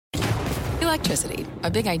Electricity,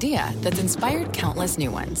 a big idea that's inspired countless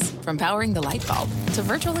new ones. From powering the light bulb to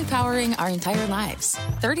virtually powering our entire lives.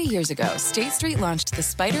 30 years ago, State Street launched the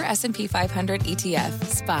Spider S&P 500 ETF,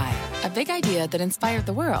 SPY. A big idea that inspired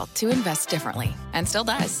the world to invest differently. And still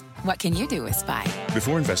does. What can you do with SPY?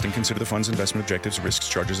 Before investing, consider the fund's investment objectives, risks,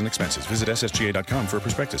 charges, and expenses. Visit ssga.com for a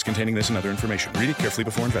prospectus containing this and other information. Read it carefully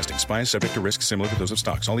before investing. SPY is subject to risks similar to those of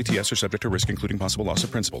stocks. All ETFs are subject to risk, including possible loss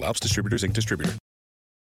of principal. Alps Distributors, Inc. Distributor.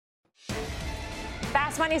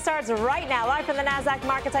 Fast Money starts right now, live from the NASDAQ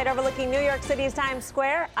market site overlooking New York City's Times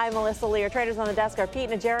Square. I'm Melissa Lee. Our traders on the desk are Pete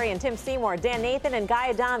Najary and Tim Seymour, Dan Nathan and Guy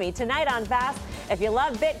Adami. Tonight on Fast, if you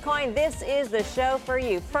love Bitcoin, this is the show for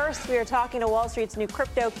you. First, we are talking to Wall Street's new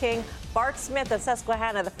crypto king, Bart Smith of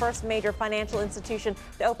Susquehanna, the first major financial institution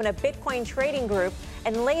to open a Bitcoin trading group.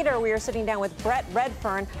 And later, we are sitting down with Brett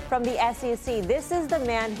Redfern from the SEC. This is the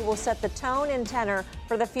man who will set the tone and tenor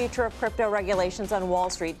for the future of crypto regulations on Wall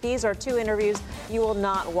Street. These are two interviews you will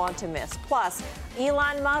not want to miss. Plus,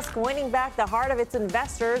 Elon Musk winning back the heart of its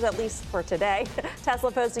investors, at least for today.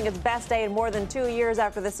 Tesla posting its best day in more than 2 years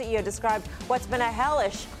after the CEO described what's been a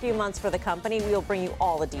hellish few months for the company. We'll bring you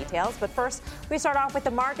all the details. But first, we start off with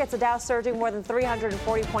the markets. The Dow surging more than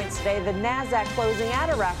 340 points today. The NASDAQ closing at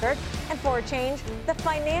a record. And for a change, the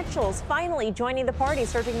financials finally joining the party,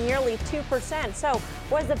 surging nearly 2%. So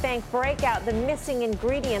was the bank breakout the missing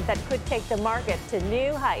ingredient that could take the market to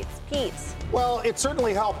new heights? Pete. Well, it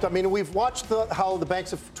certainly helped. I mean, we've watched how the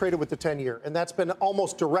banks have traded with the 10-year, and that's been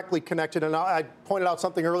almost directly connected. And I pointed out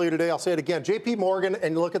something earlier today. I'll say it again. J.P. Morgan,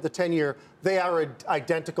 and look at the 10-year, they are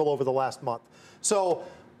identical over the last month. So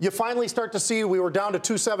you finally start to see we were down to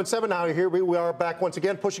 277. Now here we are back once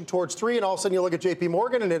again, pushing towards 3. And all of a sudden you look at J.P.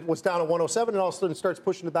 Morgan, and it was down at 107, and all of a sudden it starts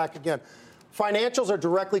pushing it back again. Financials are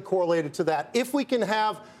directly correlated to that. If we can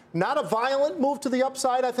have not a violent move to the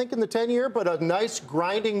upside, I think, in the 10-year, but a nice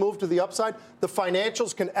grinding move to the upside, the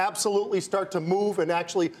financials can absolutely start to move and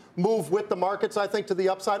actually move with the markets, I think, to the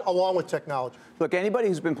upside, along with technology. Look, anybody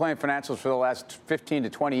who's been playing financials for the last 15 to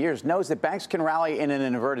 20 years knows that banks can rally in an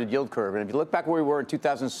inverted yield curve. And if you look back where we were in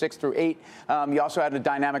 2006 through 8, you also had a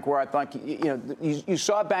dynamic where I thought, you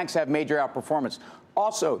saw banks have major outperformance.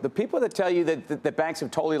 Also, the people that tell you that the banks have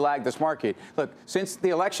totally lagged this market, look, since the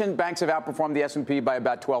election, banks have outperformed the S&P by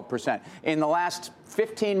about 12%. In the last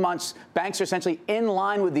 15 months, banks are essentially in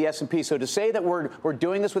line with the S&P. So to say that we're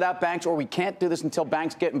doing this without banks, or we can't do this until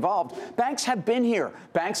banks get involved, banks have been here.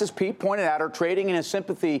 Banks, as Pete pointed out, are trading in a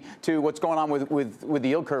sympathy to what's going on with the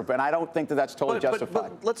yield curve, and I don't think that that's totally justified.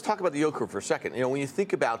 But let's talk about the yield curve for a second. When you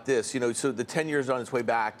think about this, so the 10 years on its way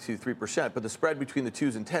back to 3%, but the spread between the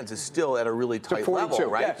 2s and 10s is still at a really tight level,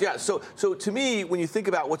 right? Yeah. So to me, when you think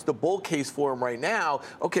about what's the bull case for them right now,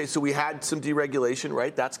 okay, so we had some deregulation,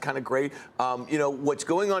 right? That's kind of great. What's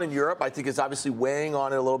going on in Europe, I think, is obviously weighing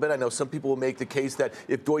on it a little bit. I know some people will make the case that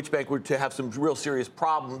if Deutsche Bank were to have some real serious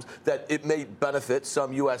problems, that it may benefit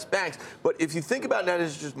some U.S. banks. But if you think about net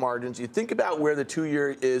interest margins, you think about where the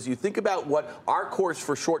 2-year is, you think about what our course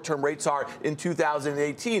for short-term rates are in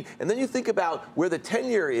 2018, and then you think about where the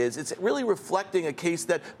 10-year is, it's really reflecting a case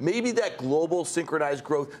that maybe that global synchronized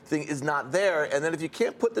growth thing is not there. And then if you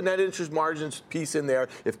can't put the net interest margins piece in there,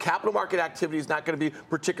 if capital market activity is not going to be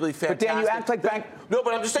particularly fantastic. But Dan, you act like bank. No,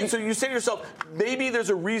 but I'm just saying. So you say to yourself, maybe there's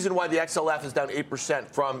a reason why the XLF is down 8%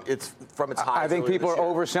 from its high. I think people are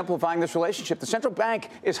oversimplifying this relationship. The central bank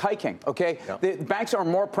is hiking. Okay, the banks are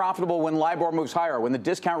more profitable when LIBOR moves higher, when the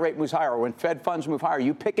discount rate moves higher, when Fed funds move higher.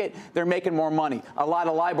 You pick it, they're making more money. A lot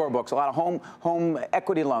of LIBOR books, a lot of home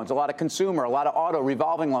equity loans, a lot of consumer, a lot of auto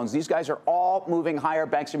revolving loans. These guys are all moving higher.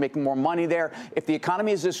 Banks are making more money there. If the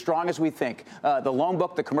economy is as strong as we think, the loan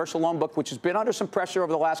book, the commercial loan book, which has been under some pressure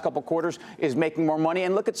over the last couple quarters, is making more money.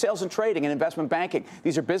 And look at sales and trading and investment banking.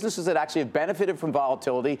 These are businesses that actually have benefited from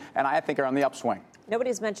volatility, and I think are on the upswing.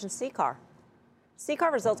 Nobody's mentioned CCAR.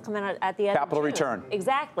 CCAR results come in at the end Capital of June. return.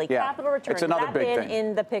 Exactly. Yeah. Capital return. It's another big thing.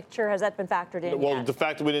 In the picture? Has that been factored in Well, yet? the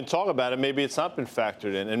fact that we didn't talk about it, maybe it's not been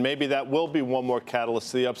factored in. And maybe that will be one more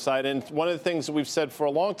catalyst to the upside. And one of the things that we've said for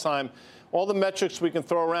a long time, all the metrics we can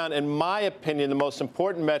throw around, in my opinion, the most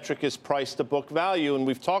important metric is price to book value. And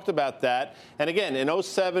we've talked about that. And again, in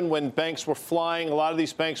 2007, when banks were flying, a lot of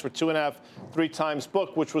these banks were 2.5, 3 times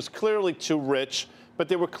book, which was clearly too rich. But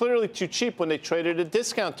they were clearly too cheap when they traded a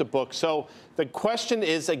discount to book. So the question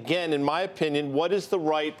is, again, in my opinion, what is the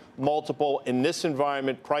right multiple in this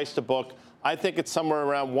environment, price to book? I think it's somewhere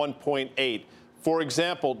around 1.8. For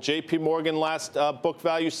example, J.P. Morgan last book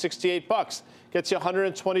value $68. gets you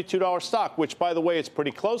 $122 stock, which, by the way, it's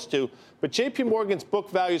pretty close to. But JP Morgan's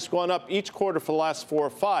book value has gone up each quarter for the last 4 or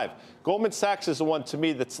 5. Goldman Sachs is the one, to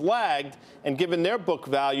me, that's lagged, and given their book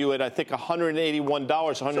value at, I think, $181,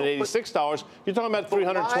 $186, you're talking about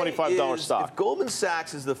 $325 stock. If Goldman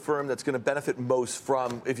Sachs is the firm that's going to benefit most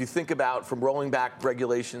from, if you think about from rolling back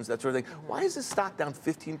regulations, that sort of thing, why is this stock down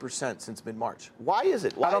 15% since mid-March? Why is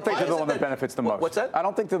it? I don't think they're the one that benefits the most. What's that? I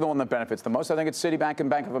don't think they're the one that benefits the most. I think it's Citibank and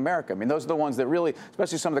Bank of America. I mean, those are the ones that really,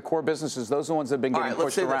 especially some of the core businesses, those are the ones that have been getting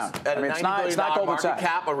pushed around. At I mean, it's not Goldman Sachs.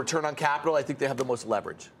 Cap, a return on capital, I think they have the most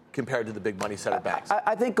leverage compared to the big money center banks.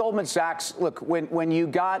 I think Goldman Sachs, look, when you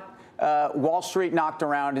got Wall Street knocked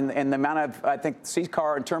around and the amount of, I think,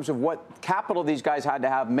 CCAR, in terms of what capital these guys had to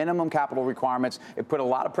have, minimum capital requirements, it put a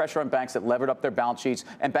lot of pressure on banks that levered up their balance sheets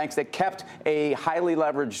and banks that kept a highly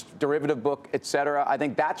leveraged derivative book, et cetera. I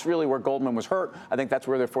think that's really where Goldman was hurt. I think that's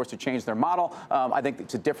where they're forced to change their model. I think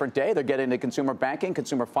it's a different day. They're getting into consumer banking,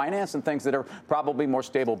 consumer finance, and things that are probably more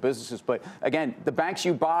stable businesses. But again, the banks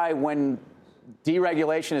you buy when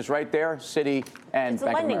deregulation is right there, Citi and it's the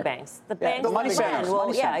lending banks. The banks, the money banks.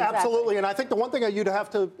 Well, yeah, exactly. Absolutely. And I think the one thing you'd have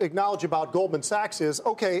to acknowledge about Goldman Sachs is,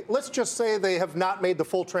 okay, let's just say they have not made the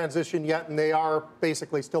full transition yet, and they are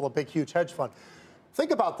basically still a big, huge hedge fund.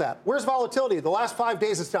 Think about that. Where's volatility? The last 5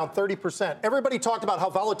 days, it's down 30%. Everybody talked about how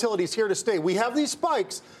volatility is here to stay. We have these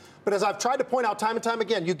spikes, but as I've tried to point out time and time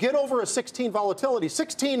again, you get over a 16 volatility.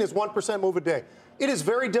 16 is 1% move a day. It is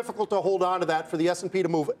very difficult to hold on to that for the S&P to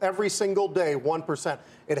move every single day 1%.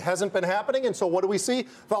 It hasn't been happening, and so what do we see?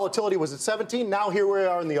 Volatility was at 17. Now here we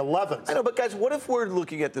are in the 11s. I know, but guys, what if we're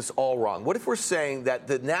looking at this all wrong? What if we're saying that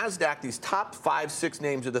the NASDAQ, these top 5, 6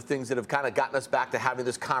 names are the things that have kind of gotten us back to having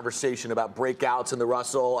this conversation about breakouts in the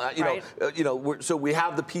Russell? So we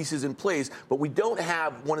have the pieces in place, but we don't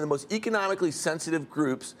have one of the most economically sensitive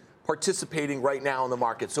groups participating right now in the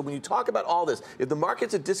market. So when you talk about all this, if the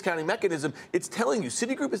market's a discounting mechanism, it's telling you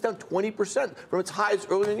Citigroup is down 20% from its highs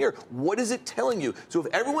earlier in the year. What is it telling you? So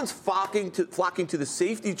if everyone's flocking to the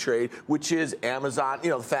safety trade, which is Amazon,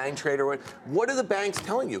 the FANG trader, what are the banks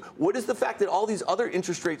telling you? What is the fact that all these other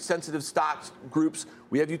interest rate sensitive stocks groups,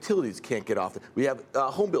 we have utilities can't get off, we have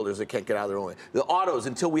home builders that can't get out of their own way, the autos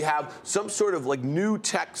until we have some sort of like new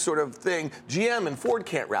tech sort of thing, GM and Ford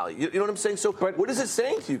can't rally. You know what I'm saying? So what is it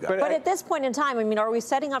saying to you guys? But at this point in time, I mean, are we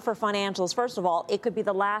setting up for financials? First of all, it could be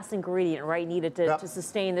the last ingredient, right, needed to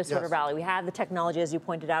sustain this sort of rally. We have the technology, as you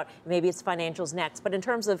pointed out. Maybe it's financials next. But in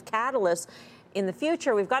terms of catalysts in the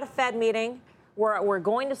future, we've got a Fed meeting. We're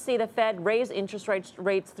going to see the Fed raise interest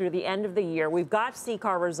rates through the end of the year. We've got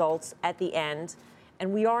CCAR results at the end.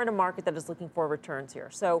 And we are in a market that is looking for returns here.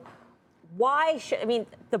 So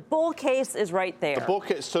the bull case is right there. The bull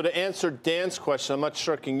case. So to answer Dan's question, I'm not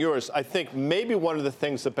shirking yours. I think maybe one of the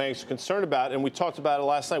things that banks are concerned about, and we talked about it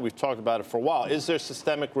last night, we've talked about it for a while, is there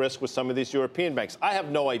systemic risk with some of these European banks? I have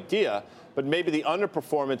no idea, but maybe the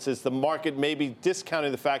underperformance is the market maybe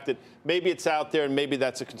discounting the fact that maybe it's out there and maybe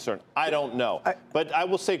that's a concern. I don't know. But I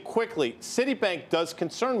will say quickly, Citibank does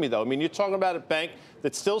concern me, though. I mean, you're talking about a bank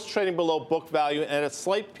that still is trading below book value and at a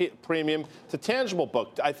slight premium to tangible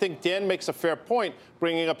book. I think Dan makes a fair point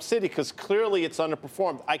bringing up Citi because clearly it's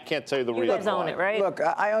underperformed. I can't tell you the reason. You guys own it, right? Look,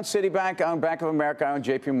 I own Citibank, I own Bank of America, I own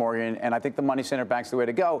JP Morgan, and I think the money center bank's the way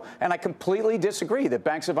to go. And I completely disagree that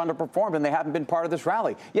banks have underperformed and they haven't been part of this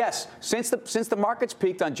rally. Yes, since the markets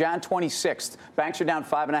peaked on Jan 26th, banks are down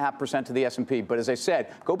 5.5% to the S&P. But as I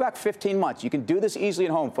said, go back 15 months. You can do this easily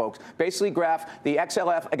at home, folks. Basically graph the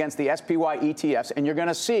XLF against the SPY ETFs, and you're going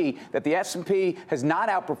to see that the S&P has not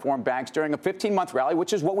outperformed banks during a 15-month rally,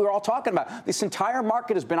 which is what we were all talking about. This entire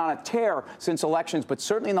market has been on a tear since elections, but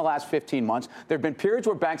certainly in the last 15 months. There have been periods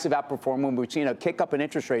where banks have outperformed when we've seen a kick up in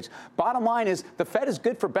interest rates. Bottom line is the Fed is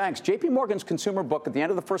good for banks. JP Morgan's consumer book at the end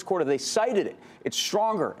of the first quarter, they cited it. It's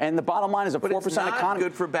stronger. And the bottom line is a 4% economy. But it's not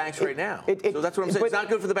good for banks right now. So that's what I'm saying. It's not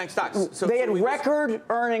good for the bank stocks. So they had record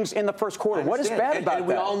earnings in the first quarter. What is bad about that? And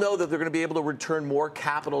we all know that they're going to be able to return more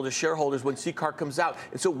capital to shareholders when CCAR comes out.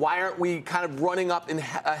 And so why aren't we kind of running up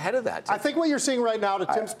ahead of that? I think what you're seeing right now, to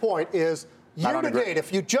Tim's point, is year to date,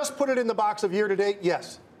 if you just put it in the box of year to date,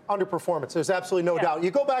 yes, underperformance. There's absolutely no doubt.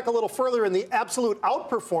 You go back a little further in the absolute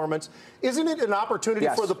outperformance, isn't it an opportunity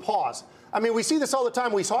for the pause? I mean, we see this all the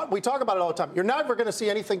time. We talk about it all the time. You're never going to see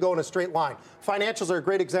anything go in a straight line. Financials are a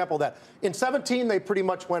great example of that. In 17, they pretty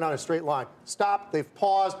much went on a straight line. Stopped, they've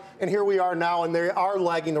paused, and here we are now, and they are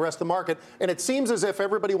lagging the rest of the market. And it seems as if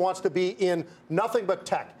everybody wants to be in nothing but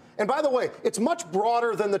tech. And by the way, it's much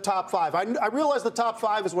broader than the top 5. I realize the top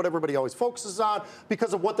 5 is what everybody always focuses on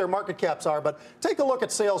because of what their market caps are. But take a look at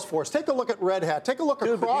Salesforce. Take a look at Red Hat. Take a look Dude,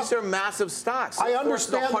 across. But these are massive stocks. I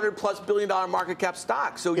understand. $100+ billion market cap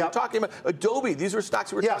stocks. So you're talking about Adobe. These were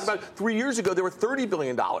stocks we were talking about 3 years ago. They were $30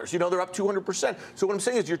 billion. You know, they're up 200%. So what I'm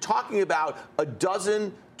saying is you're talking about a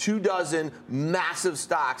dozen, 2 dozen massive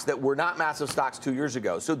stocks that were not massive stocks 2 years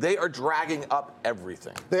ago. So they are dragging up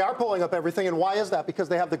everything. They are pulling up everything. And why is that? Because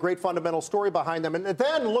they have the great fundamental story behind them. And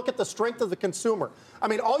then look at the strength of the consumer. I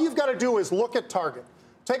mean, all you've got to do is look at Target.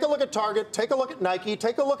 Take a look at Target. Take a look at Nike.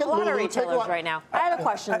 Take a look at Lulu. A lot of retailers right now. I have a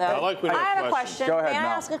question, though. I have a question. Go ahead, May I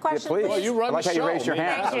Mel. ask a question, please? please? Well, you run I like the how you show. raised your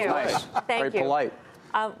hand. Thank you. That was nice. Thank Very you. polite.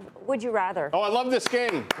 Would you rather? Oh, I love this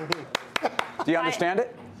game. Do you understand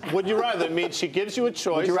it? Would you rather? It means she gives you a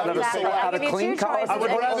choice. Would you rather Exactly. fill out I'll a give you clean two color? choices. I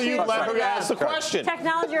would rather you let her ask the Okay. question.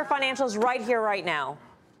 Technology or financials right here, right now?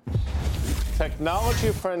 Technology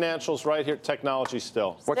or financials right here. Technology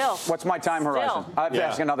still. What's my time horizon? I have to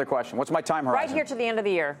ask another question. What's my time horizon? Right here to the end of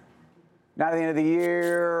the year. Not at the end of the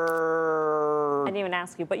year. I didn't even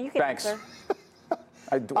ask you, but you can answer.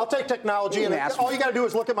 I'll take technology, and all you got to do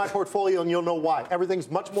is look at my portfolio, and you'll know why. Everything's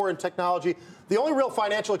much more in technology. The only real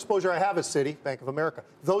financial exposure I have is Citi, Bank of America.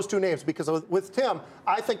 Those two names, because with Tim,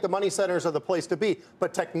 I think the money centers are the place to be.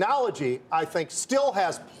 But technology, I think, still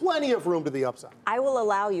has plenty of room to the upside. I will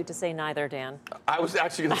allow you to say neither, Dan. I was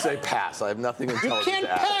actually going to say pass. I have nothing intelligent You can't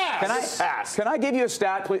to add. pass. Can I give you a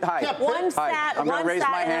stat, please? Hi. One Hi. stat. I'm going to raise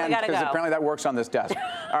my hand because apparently that works on this desk.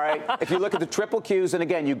 All right. If you look at the triple Qs, and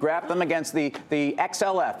again, you graph them against the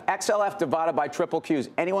XLF. XLF divided by triple Qs.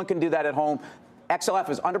 Anyone can do that at home. XLF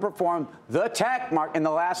has underperformed the tech market in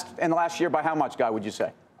the last year by how much, Guy, would you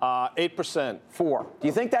say? 8%. 4. Do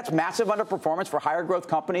you think that's massive underperformance for higher growth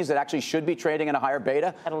companies that actually should be trading in a higher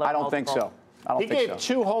beta? I don't think so. He gave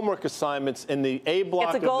 2 homework assignments in the A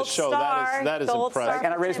block of the show. That is impressive.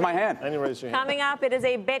 And I raised my hand. And you raised your hand. Coming up, it is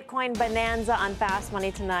a Bitcoin bonanza on Fast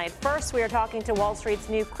Money tonight. First, we are talking to Wall Street's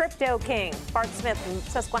new crypto king, Bart Smith from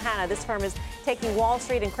Susquehanna. This firm is taking Wall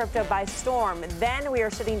Street and crypto by storm. Then we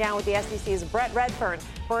are sitting down with the SEC's Brett Redfern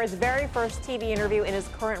for his very first TV interview in his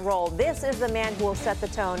current role. This is the man who will set the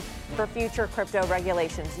tone for future crypto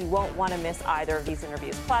regulations. You won't want to miss either of these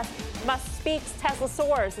interviews. Plus, Musk speaks, Tesla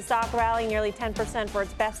soars. The stock rallying nearly 10% for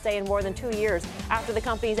its best day in more than 2 years after the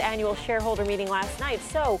company's annual shareholder meeting last night.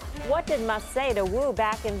 So, what did Musk say to woo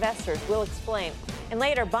back investors? We'll explain. And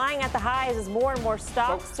later, buying at the highs as more and more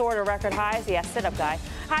stocks soar to record highs. Yeah, sit up, Guy.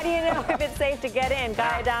 How do you know if it's safe to get in?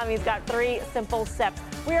 Guy Adami's got 3 simple steps.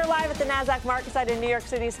 We are live at the NASDAQ market site in New York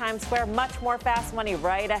City's Times Square. Much more Fast Money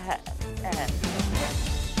right ahead.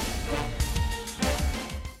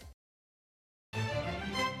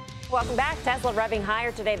 Welcome back. Tesla revving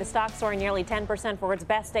higher today. The stock soaring nearly 10% for its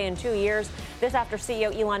best day in 2 years. This after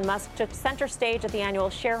CEO Elon Musk took center stage at the annual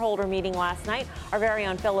shareholder meeting last night. Our very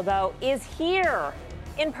own Phil LeBeau is here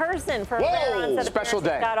in person for a very onset special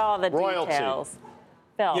day. Got all the Royalty. details.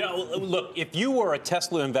 Phil. You know, look, if you were a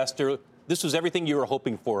Tesla investor, this was everything you were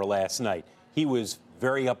hoping for last night. He was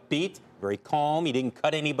very upbeat, very calm. He didn't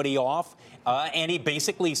cut anybody off. And he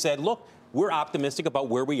basically said, look, we're optimistic about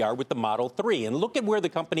where we are with the Model 3. And look at where the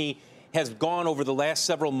company has gone over the last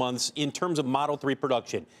several months in terms of Model 3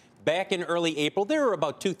 production. Back in early April, there were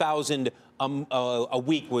about 2,000 a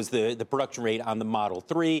week was the production rate on the Model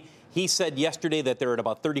 3. He said yesterday that they're at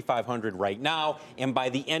about 3,500 right now. And by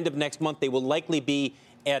the end of next month, they will likely be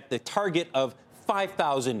at the target of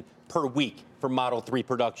 5,000 per week for Model 3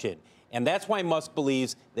 production. And that's why Musk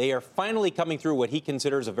believes they are finally coming through what he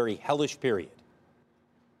considers a very hellish period.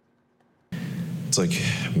 It's like,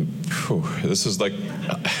 this is like,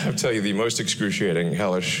 I'll tell you, the most excruciating,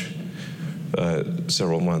 hellish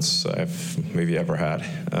several months I've maybe ever had,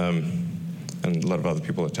 and a lot of other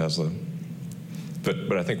people at Tesla.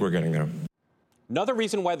 But I think we're getting there. Another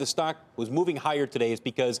reason why the stock was moving higher today is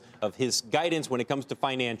because of his guidance when it comes to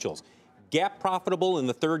financials. GAAP profitable in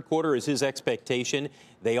the third quarter is his expectation.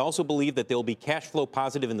 They also believe that they'll be cash flow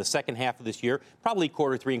positive in the second half of this year. Probably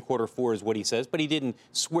quarter 3 and quarter 4 is what he says, but he didn't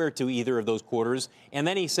swear to either of those quarters. And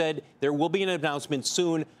then he said there will be an announcement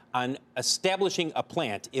soon on establishing a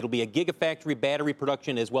plant. It'll be a gigafactory battery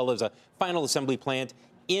production as well as a final assembly plant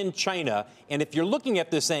in China. And if you're looking at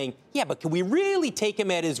this saying, yeah, but can we really take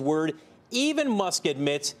him at his word? Even Musk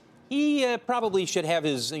admits he probably should have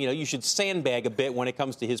his, you should sandbag a bit when it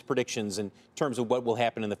comes to his predictions in terms of what will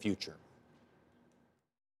happen in the future.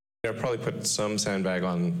 I'll probably put some sandbag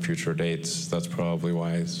on future dates. That's probably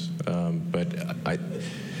wise. But I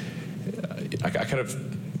kind of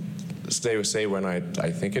say when I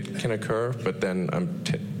think it can occur, but then I'm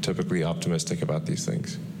typically optimistic about these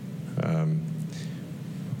things.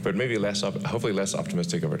 but maybe hopefully less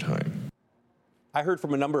optimistic over time. I heard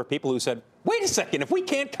from a number of people who said, wait a second, if we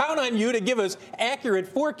can't count on you to give us accurate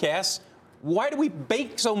forecasts, why do we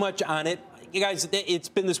bake so much on it? You guys, it's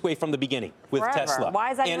been this way from the beginning with Forever. Tesla.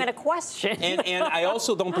 Why is that even a question? and I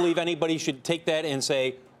also don't believe anybody should take that and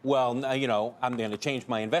say, well, you know, I'm going to change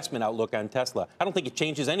my investment outlook on Tesla. I don't think it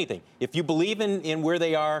changes anything. If you believe in where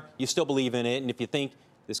they are, you still believe in it. And if you think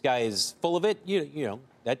this guy is full of it, you know,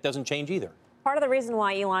 that doesn't change either. Part of the reason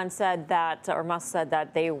why Elon said that, or Musk said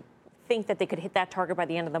that they think that they could hit that target by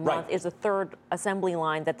the end of the month is the third assembly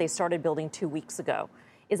line that they started building 2 weeks ago.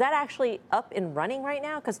 Is that actually up and running right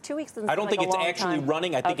now? Because 2 weeks doesn't I don't seem think like it's a long actually time.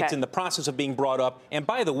 running. I think it's in the process of being brought up. And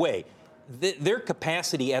by the way, their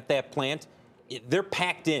capacity at that plant, they're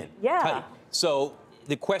packed in tight. So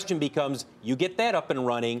the question becomes, you get that up and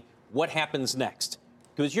running, what happens next?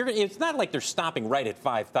 Because it's not like they're stopping right at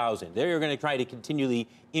 5,000. They're going to try to continually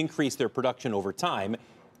increase their production over time.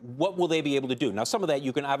 What will they be able to do? Now, some of that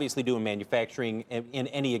you can obviously do in manufacturing, in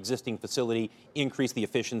any existing facility, increase the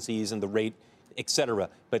efficiencies and the rate, et cetera.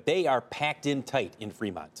 But they are packed in tight in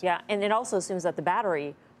Fremont. Yeah, and it also assumes that the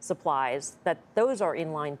battery supplies, that those are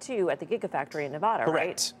in line, too, at the Gigafactory in Nevada, Correct.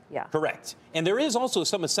 right? Yeah. Correct. And there is also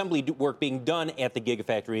some assembly work being done at the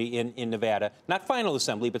Gigafactory in Nevada. Not final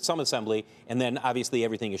assembly, but some assembly. And then, obviously,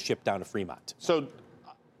 everything is shipped down to Fremont. So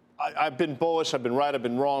I've been bullish, I've been right, I've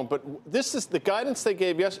been wrong, but this is the guidance they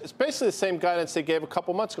gave yesterday. It's basically the same guidance they gave a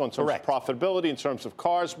couple months ago in terms of profitability, in terms of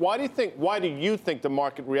cars. Why do you think the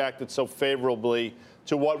market reacted so favorably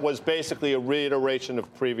to what was basically a reiteration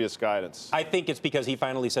of previous guidance? I think it's because he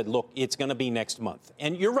finally said, look, it's going to be next month.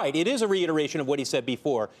 And you're right, it is a reiteration of what he said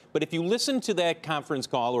before. But if you listen to that conference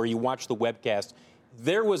call or you watch the webcast,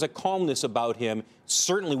 there was a calmness about him,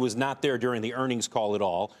 certainly was not there during the earnings call at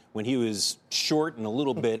all, when he was short and a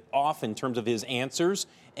little bit off in terms of his answers.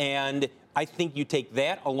 And I think you take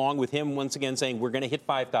that along with him once again saying we're going to hit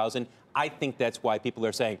 5,000. I think that's why people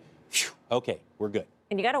are saying, okay, we're good.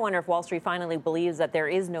 And you got to wonder if Wall Street finally believes that there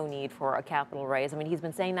is no need for a capital raise. I mean, he's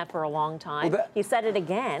been saying that for a long time. Well, he said it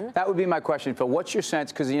again. That would be my question, Phil. What's your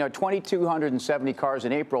sense? Because, 2,270 cars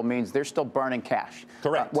in April means they're still burning cash.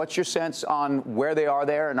 Correct. What's your sense on where they are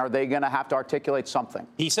there, and are they going to have to articulate something?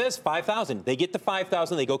 He says 5,000. They get to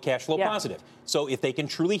 5,000, they go cash flow positive. So if they can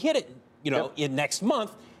truly hit it, in next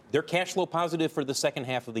month, they're cash flow positive for the second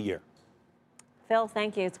half of the year. Phil,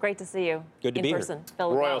 thank you. It's great to see you. Good to be person. here.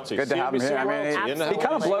 Phil, royalty. Good to have him here. I mean, he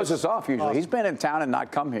kind of blows us off usually. He's been in town and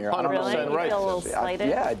not come here. 100% right. You feel a little slighted?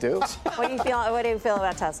 Yeah, I do. What do you feel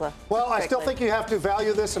about Tesla? Well, I still think you have to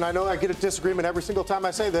value this, and I know I get a disagreement every single time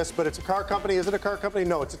I say this, but it's a car company. Is it a car company?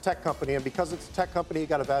 No, it's a tech company, and because it's a tech company, you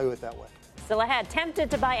got to value it that way. Still ahead.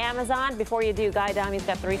 Tempted to buy Amazon? Before you do, Guy Adami's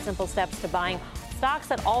got 3 simple steps to buying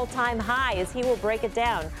stocks at all-time highs. He will break it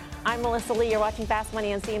down. I'm Melissa Lee. You're watching Fast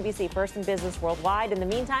Money on CNBC, first in business worldwide. In the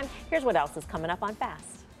meantime, here's what else is coming up on Fast.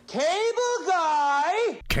 Cable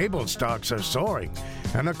guy! Cable stocks are soaring,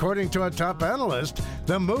 and according to a top analyst,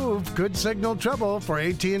 the move could signal trouble for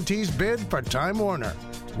AT&T's bid for Time Warner.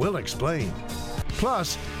 We'll explain.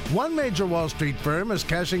 Plus, one major Wall Street firm is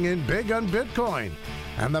cashing in big on Bitcoin,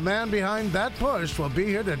 and the man behind that push will be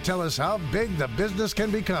here to tell us how big the business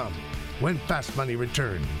can become when Fast Money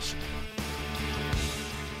returns.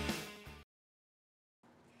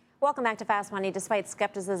 Welcome back to Fast Money. Despite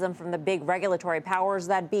skepticism from the big regulatory powers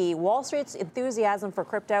that be, Wall Street's enthusiasm for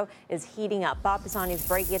crypto is heating up. Bob Pisani is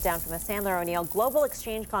breaking it down from the Sandler O'Neill Global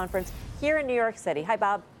Exchange Conference here in New York City. Hi,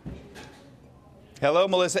 Bob. Hello,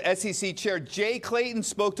 Melissa. SEC Chair Jay Clayton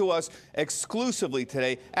spoke to us exclusively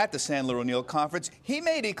today at the Sandler O'Neill Conference. He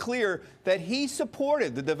made it clear that he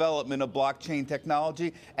supported the development of blockchain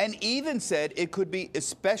technology and even said it could be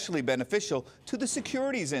especially beneficial to the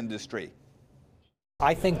securities industry.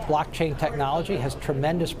 I think blockchain technology has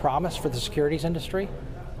tremendous promise for the securities industry,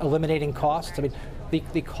 eliminating costs. I mean,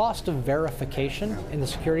 the cost of verification in the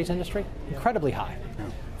securities industry, incredibly high.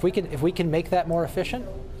 If we can make that more efficient,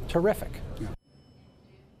 terrific.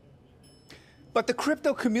 But the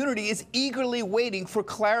crypto community is eagerly waiting for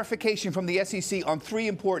clarification from the SEC on 3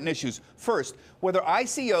 important issues. First, whether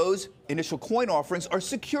ICOs, initial coin offerings, are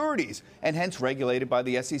securities and hence regulated by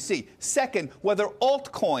the SEC. Second, whether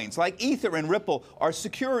altcoins like Ether and Ripple are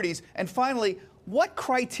securities. And finally, what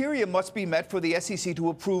criteria must be met for the SEC to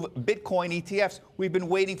approve Bitcoin ETFs? We've been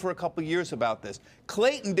waiting for a couple years about this.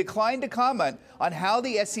 Clayton declined to comment on how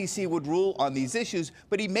the SEC would rule on these issues,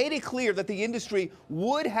 but he made it clear that the industry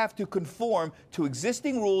would have to conform to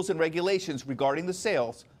existing rules and regulations regarding the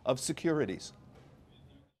sales of securities.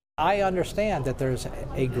 I understand that there's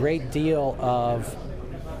a great deal of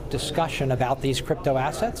discussion about these crypto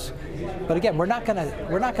assets. But again, we're not going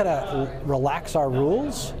to relax our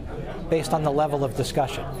rules based on the level of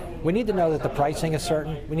discussion. We need to know that the pricing is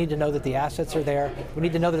certain. We need to know that the assets are there. We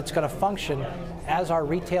need to know that it's going to function as our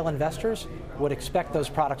retail investors would expect those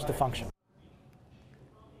products to function.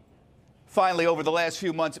 Finally, over the last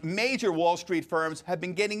few months, major Wall Street firms have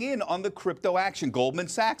been getting in on the crypto action. Goldman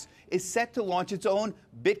Sachs is set to launch its own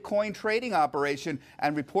Bitcoin trading operation,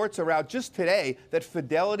 and reports are out just today that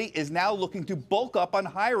Fidelity is now looking to bulk up on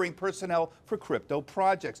hiring personnel for crypto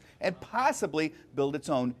projects and possibly build its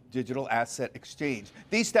own digital asset exchange.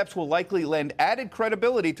 These steps will likely lend added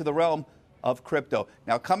credibility to the realm of crypto.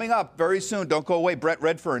 Now, coming up very soon, don't go away, Brett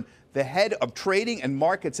Redfern, the head of trading and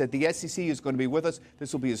markets at the SEC, is going to be with us.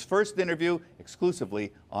 This will be his first interview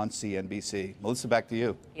exclusively on CNBC. Melissa, back to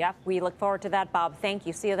you. Yep, we look forward to that, Bob. Thank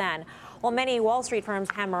you. See you then. Well, many Wall Street firms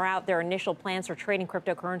hammer out their initial plans for trading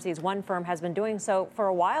cryptocurrencies. One firm has been doing so for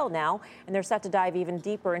a while now, and they're set to dive even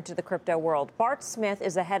deeper into the crypto world. Bart Smith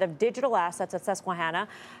is the head of digital assets at Susquehanna,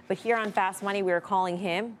 but here on Fast Money, we are calling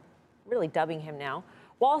him, really dubbing him now,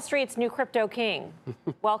 Wall Street's new crypto king.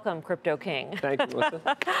 Welcome, Crypto King. Thank you, Melissa.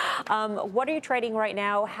 What are you trading right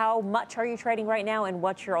now? How much are you trading right now? And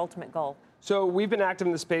what's your ultimate goal? So we've been active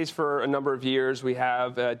in the space for a number of years. We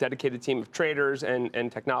have a dedicated team of traders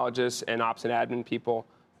and technologists and ops and admin people.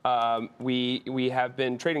 We have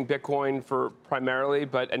been trading Bitcoin for primarily,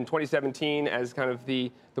 but in 2017, as kind of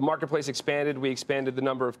the marketplace expanded, we expanded the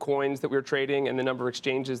number of coins that we were trading and the number of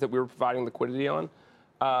exchanges that we were providing liquidity on.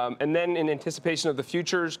 And then in anticipation of the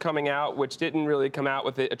futures coming out, which didn't really come out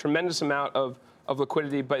with a tremendous amount of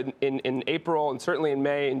liquidity, but in April and certainly in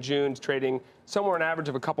May and June, trading somewhere an average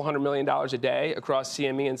of a couple $100 million a day across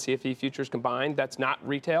CME and CFE futures combined. That's not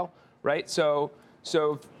retail, right? So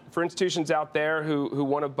for institutions out there who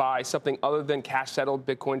want to buy something other than cash-settled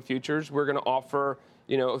Bitcoin futures, we're going to offer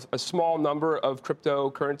a small number of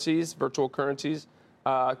cryptocurrencies, virtual currencies,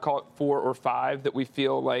 call it 4 or 5, that we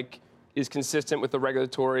feel like is consistent with the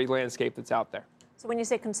regulatory landscape that's out there. So when you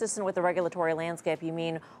say consistent with the regulatory landscape, you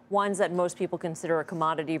mean ones that most people consider a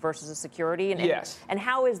commodity versus a security? Yes. And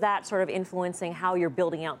how is that sort of influencing how you're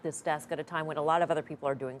building out this desk at a time when a lot of other people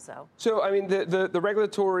are doing so? So, I mean, the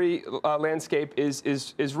regulatory landscape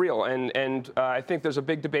is real. And I think there's a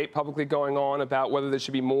big debate publicly going on about whether there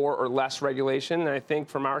should be more or less regulation. And I think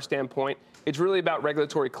from our standpoint, it's really about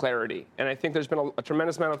regulatory clarity. And I think there's been a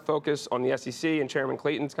tremendous amount of focus on the SEC and Chairman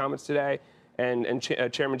Clayton's comments today and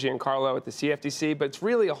Chairman Giancarlo at the CFTC, but it's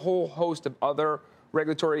really a whole host of other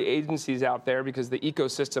regulatory agencies out there because the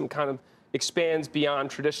ecosystem kind of expands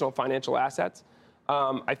beyond traditional financial assets.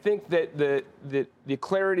 I think that the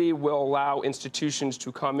clarity will allow institutions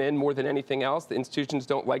to come in more than anything else. The institutions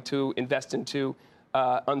don't like to invest into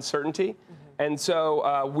uncertainty. Mm-hmm. And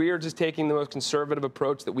so we're just taking the most conservative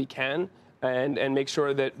approach that we can and make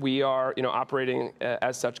sure that we are operating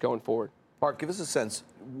as such going forward. Mark, give us a sense.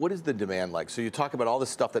 What is the demand like? So you talk about all the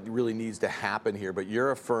stuff that really needs to happen here, but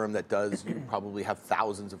you're a firm that you probably have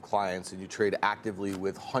thousands of clients and you trade actively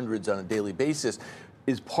with hundreds on a daily basis.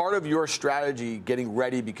 Is part of your strategy getting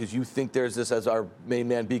ready because you think there's this, as our main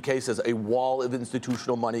man BK says, a wall of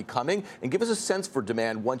institutional money coming? And give us a sense for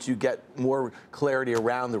demand once you get more clarity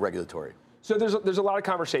around the regulatory. So there's a lot of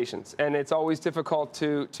conversations, and it's always difficult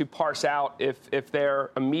to parse out if they're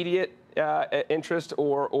immediate interest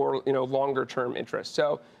or longer term interest.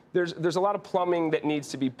 So there's a lot of plumbing that needs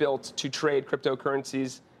to be built to trade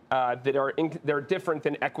cryptocurrencies that are different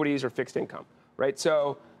than equities or fixed income, right?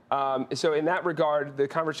 So in that regard, the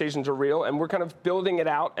conversations are real, and we're kind of building it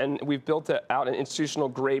out, and we've built out an institutional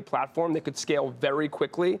grade platform that could scale very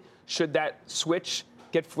quickly should that switch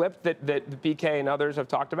get flipped that BK and others have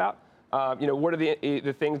talked about. What are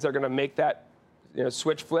the things that are going to make that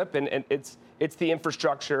switch flip? And it's the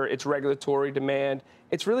infrastructure, it's regulatory demand.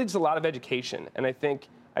 It's really just a lot of education. And I think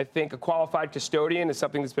a qualified custodian is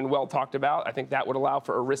something that's been well talked about. I think that would allow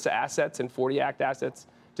for ERISA assets and 40 Act assets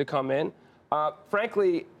to come in.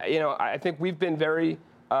 Frankly, I think we've been very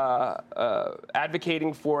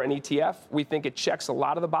advocating for an ETF. We think it checks a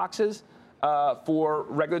lot of the boxes for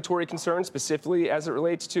regulatory concerns, specifically as it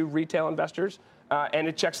relates to retail investors. And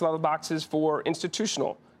it checks a lot of the boxes for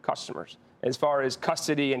institutional customers as far as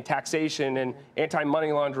custody and taxation and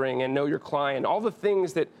anti-money laundering and know your client, all the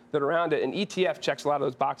things that are around it. And ETF checks a lot of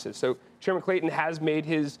those boxes. So Chairman Clayton has made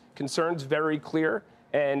his concerns very clear,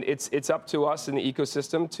 and it's up to us in the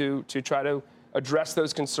ecosystem to try to address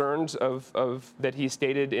those concerns of that he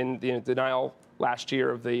stated in the denial last year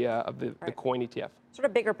of the coin ETF. Sort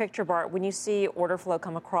of bigger picture, Bart, when you see order flow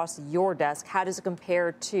come across your desk, how does it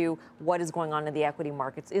compare to what is going on in the equity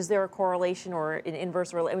markets? Is there a correlation or an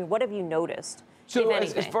inverse relation? I mean, what have you noticed? So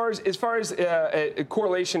as far as a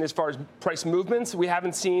correlation, as far as price movements, we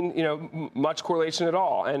haven't seen much correlation at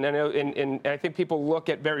all. And I think people look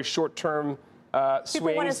at very short-term swings.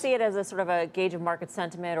 People want to see it as a sort of a gauge of market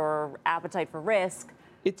sentiment or appetite for risk.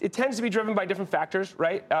 It tends to be driven by different factors,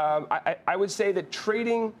 right? I would say that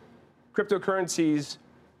trading cryptocurrencies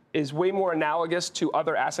is way more analogous to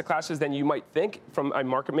other asset classes than you might think from a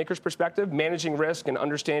market maker's perspective, managing risk and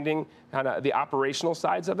understanding kind of the operational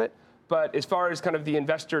sides of it. But as far as kind of the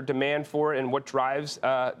investor demand for it and what drives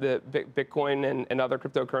the Bitcoin and other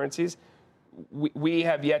cryptocurrencies, we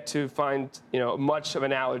have yet to find much of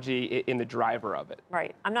analogy in the driver of it.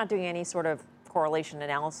 Right. I'm not doing any sort of correlation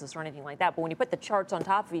analysis or anything like that. But when you put the charts on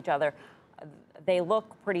top of each other, they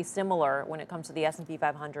look pretty similar when it comes to the S&P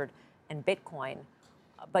 500 and Bitcoin.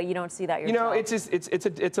 But you don't see that yourself.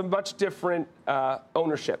 It's a much different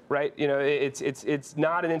ownership, right? It's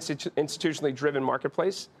not an institutionally driven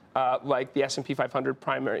marketplace. Like the S&P 500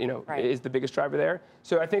 primary, is the biggest driver there.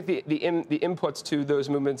 So I think the inputs to those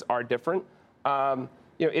movements are different.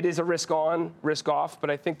 It is a risk on, risk off, but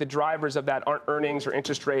I think the drivers of that aren't earnings or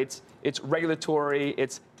interest rates. It's regulatory,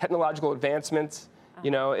 it's technological advancements.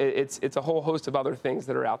 It's a whole host of other things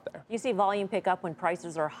that are out there. You see volume pick up when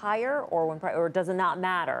prices are higher, or does it not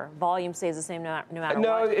matter? Volume stays the same no matter what.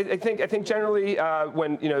 No, I think generally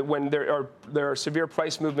when there are severe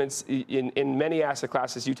price movements in many asset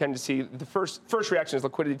classes, you tend to see the first reaction is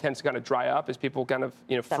liquidity tends to kind of dry up as people kind of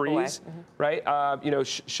freeze, right?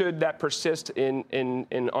 Should that persist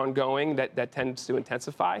in ongoing, that tends to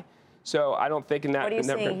intensify. So I don't think in that. What are you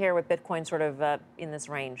seeing here with Bitcoin sort of in this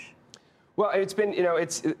range? Well, it's been,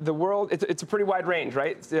 it's the world, it's a pretty wide range,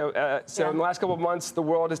 right? So in the last couple of months, the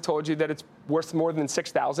world has told you that it's worth more than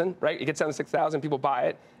 6,000, right? It gets down to 6,000, people buy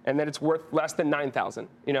it, and then it's worth less than 9,000,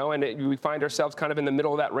 and we find ourselves kind of in the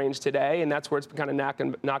middle of that range today, and that's where it's been kind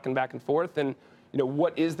of knocking back and forth. And,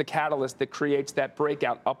 what is the catalyst that creates that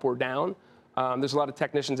breakout up or down? There's a lot of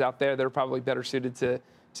technicians out there that are probably better suited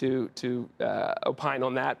to opine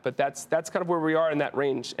on that, but that's kind of where we are in that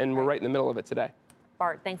range, and we're right in the middle of it today.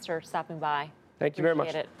 Bart, thanks for stopping by. Thank you very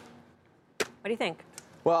much. It. What do you think?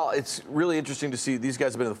 Well, it's really interesting to see. These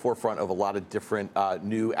guys have been at the forefront of a lot of different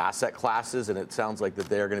new asset classes, and it sounds like that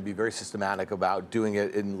they are going to be very systematic about doing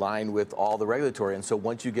it in line with all the regulatory. And so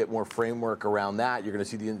once you get more framework around that, you're going to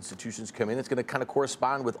see the institutions come in. It's going to kind of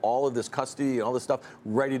correspond with all of this custody and all this stuff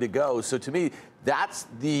ready to go. So to me, that's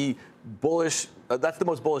the bullish. That's the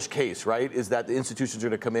most bullish case, right? Is that the institutions are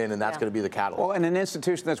going to come in and that's going to be the catalyst. Well, and an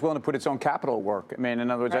institution that's willing to put its own capital at work. I mean,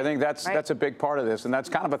 in other words, I think that's a big part of this, and that's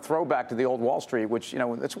kind of a throwback to the old Wall Street, which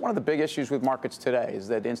that's one of the big issues with markets today is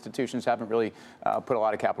that institutions haven't really put a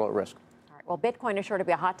lot of capital at risk. All right. Well, Bitcoin is sure to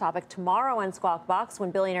be a hot topic tomorrow on Squawk Box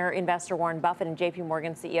when billionaire investor Warren Buffett and J.P.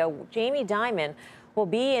 Morgan CEO Jamie Dimon will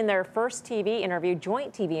be in their first joint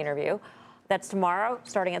TV interview. That's tomorrow,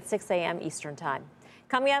 starting at 6 a.m. Eastern Time.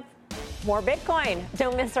 Coming up, more Bitcoin.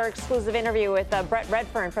 Don't miss our exclusive interview with Brett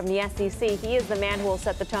Redfern from the SEC. He is the man who will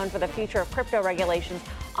set the tone for the future of crypto regulations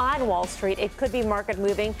on Wall Street. It could be market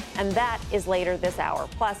moving, and that is later this hour.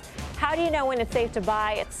 Plus, how do you know when it's safe to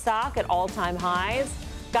buy its stock at all-time highs?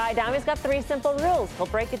 Guy Adami's got 3 simple rules. He'll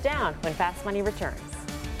break it down when Fast Money returns.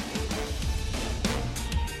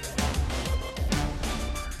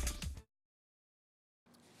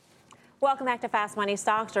 Welcome back to Fast Money.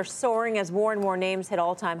 Stocks are soaring as more and more names hit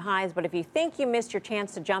all-time highs. But if you think you missed your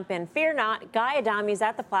chance to jump in, fear not. Guy Adami's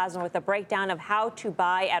at the Plaza with a breakdown of how to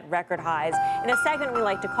buy at record highs in a segment we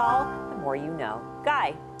like to call The More You Know.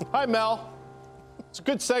 Guy. Hi, Mel. It's a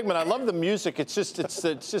good segment. I love the music. It's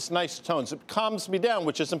just nice tones. It calms me down,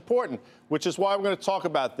 which is important, which is why we're going to talk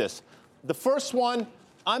about this. The first one,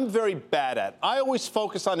 I'm very bad at. I always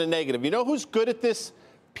focus on the negative. You know who's good at this?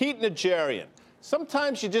 Pete Najarian.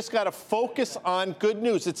 Sometimes you just got to focus on good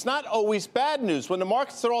news. It's not always bad news. When the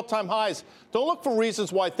market's at all-time highs, don't look for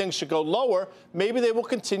reasons why things should go lower. Maybe they will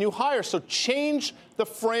continue higher. So change the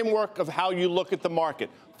framework of how you look at the market.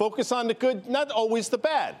 Focus on the good, not always the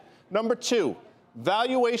bad. Number 2,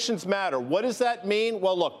 valuations matter. What does that mean?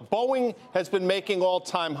 Well, look, Boeing has been making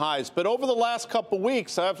all-time highs. But over the last couple of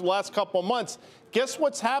weeks, after the last couple of months, guess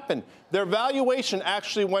what's happened? Their valuation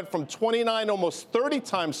actually went from 29, almost 30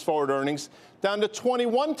 times forward earnings down to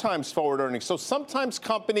 21 times forward earnings. So sometimes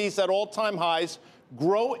companies at all-time highs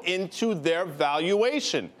grow into their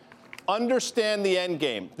valuation. Understand the end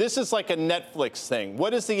game. This is like a Netflix thing.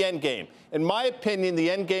 What is the end game? In my opinion,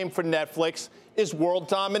 the end game for Netflix is world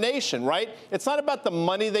domination, right? It's not about the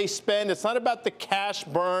money they spend. It's not about the cash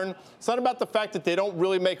burn. It's not about the fact that they don't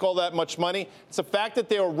really make all that much money. It's the fact that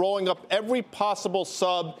they are rolling up every possible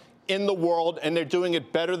sub in the world, and they're doing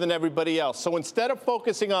it better than everybody else. So instead of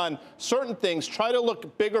focusing on certain things, try to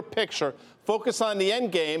look bigger picture, focus on the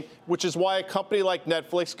end game, which is why a company like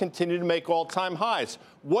Netflix continued to make all-time highs.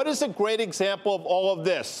 What is a great example of all of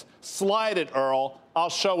this? Slide it, Earl. I'll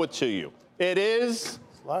show it to you. It is,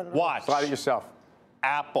 watch. Slide it yourself.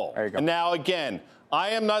 Apple. There you go. And now, again, I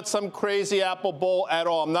am not some crazy Apple bull at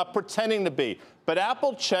all. I'm not pretending to be. But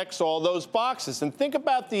Apple checks all those boxes. And think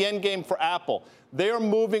about the end game for Apple. They are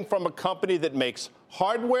moving from a company that makes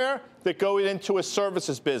hardware that go into a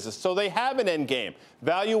services business. So they have an end game.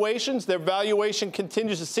 Valuations, their valuation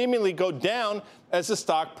continues to seemingly go down as the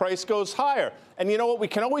stock price goes higher. And you know what? We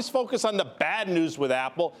can always focus on the bad news with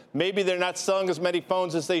Apple. Maybe they're not selling as many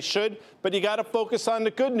phones as they should, but you got to focus on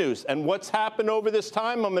the good news. And what's happened over this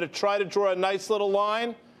time, I'm going to try to draw a nice little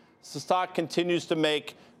line. The stock continues to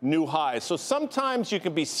make new highs. So sometimes you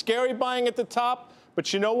can be scary buying at the top,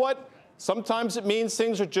 but you know what? Sometimes it means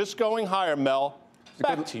things are just going higher, Mel.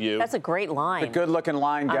 Back to you. That's a great line. The good-looking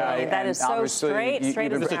line guy. I mean, that is so straight as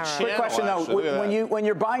an arrow. Quick question, though. When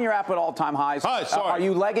you're buying your Apple at all-time highs, are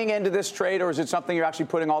you legging into this trade, or is it something you're actually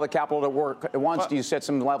putting all the capital to work at once? Do you set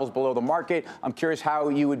some levels below the market? I'm curious how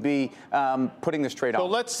you would be putting this trade on. So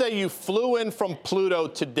let's say you flew in from Pluto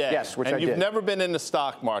today. Yes, which I did. And you've never been in the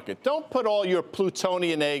stock market. Don't put all your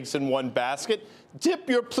Plutonian eggs in one basket. Dip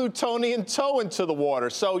your Plutonian toe into the water.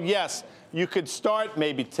 So, yes, you could start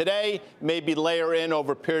maybe today, maybe layer in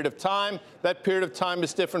over a period of time. That period of time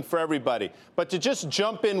is different for everybody. But to just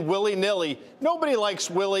jump in willy-nilly, nobody likes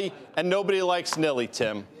willy and nobody likes nilly,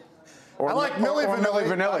 Tim. I like Milli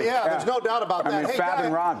Vanilli. Yeah, there's no doubt about that. Hey, Fab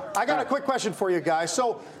and Ron. I got a quick question for you guys.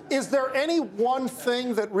 So is there any one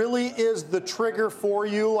thing that really is the trigger for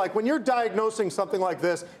you? Like when you're diagnosing something like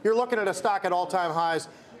this, you're looking at a stock at all-time highs.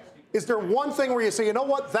 Is there one thing where you say, you know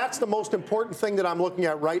what, that's the most important thing that I'm looking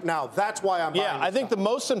at right now? That's why I'm buying I think the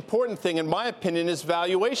most important thing, in my opinion, is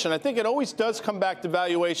valuation. I think it always does come back to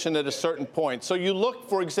valuation at a certain point. So you look,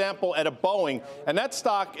 for example, at a Boeing, and that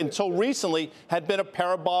stock, until recently, had been a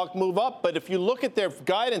parabolic move up. But if you look at their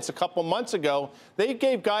guidance a couple months ago, they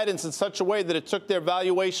gave guidance in such a way that it took their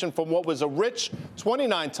valuation from what was a rich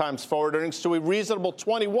 29 times forward earnings to a reasonable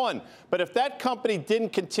 21. But if that company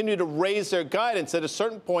didn't continue to raise their guidance at a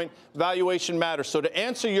certain point, valuation matters. So to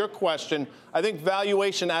answer your question, I think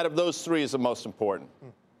valuation out of those three is the most important.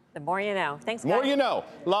 The more you know. Thanks, guys. The more you know.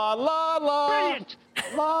 La, la, la. Brilliant.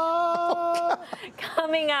 La.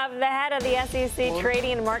 Coming up, the head of the SEC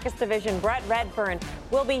Trading and Markets Division, Brett Redfern,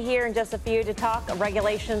 will be here in just a few to talk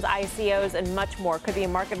regulations, ICOs, and much more. Could be a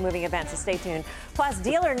market-moving event, so stay tuned. Plus,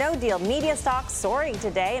 deal or no deal, media stocks soaring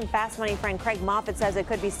today, and Fast Money friend Craig Moffitt says it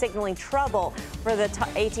could be signaling trouble for the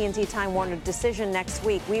AT&T Time Warner decision next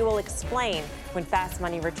week. We will explain when Fast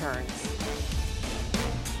Money returns.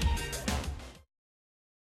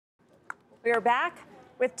 We are back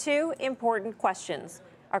with two important questions.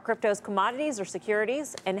 Are cryptos commodities or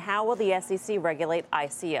securities? And how will the SEC regulate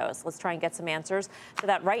ICOs? Let's try and get some answers to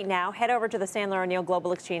that right now. Head over to the Sandler O'Neill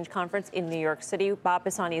Global Exchange Conference in New York City. Bob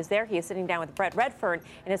Pisani is there. He is sitting down with Brett Redfern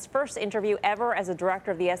in his first interview ever as a director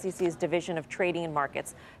of the SEC's Division of Trading and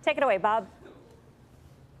Markets. Take it away, Bob.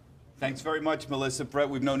 Thanks very much, Melissa. Brett,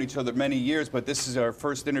 we've known each other many years, but this is our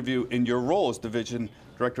first interview in your role as Division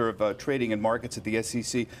Director of Trading and Markets at the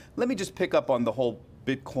SEC. Let me just pick up on the whole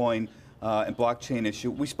Bitcoin and blockchain issue.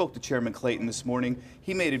 We spoke to Chairman Clayton this morning.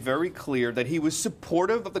 He made it very clear that he was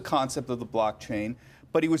supportive of the concept of the blockchain,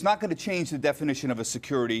 but he was not going to change the definition of a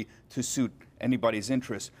security to suit anybody's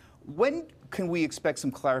interests. When can we expect some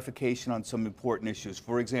clarification on some important issues?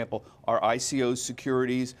 For example, are ICOs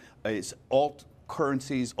securities? Is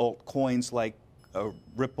currencies, altcoins like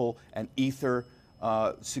Ripple and Ether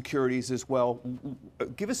securities as well?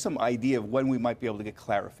 Give us some idea of when we might be able to get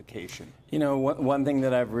clarification. You know, one thing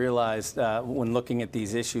that I've realized when looking at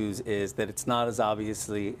these issues is that it's not as obvious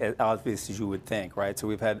as you would think, right? So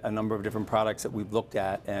we've had a number of different products that we've looked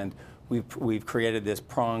at, and we've created this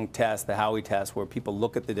prong test, the Howey test, where people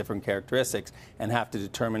look at the different characteristics and have to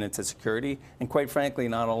determine it's a security. And quite frankly,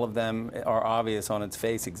 not all of them are obvious on its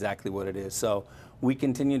face exactly what it is. So we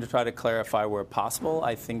continue to try to clarify where possible.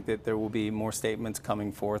 I think that there will be more statements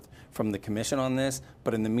coming forth from the Commission on this.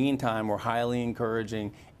 But in the meantime, we're highly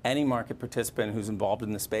encouraging any market participant who's involved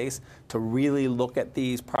in the space to really look at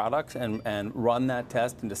these products and run that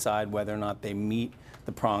test and decide whether or not they meet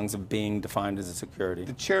the prongs of being defined as a security.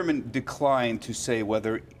 The chairman declined to say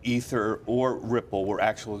whether Ether or Ripple were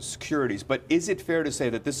actual securities, but is it fair to say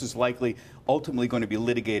that this is likely ultimately going to be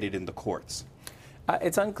litigated in the courts?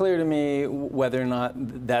 It's unclear to me whether or not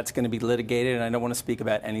that's going to be litigated, and I don't want to speak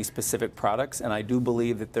about any specific products. And I do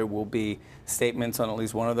believe that there will be statements on at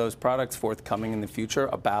least one of those products forthcoming in the future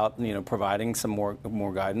about, providing some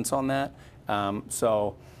more guidance on that.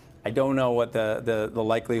 So I don't know what the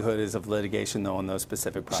likelihood is of litigation, though, on those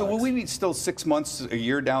specific products. So will we be still 6 months, a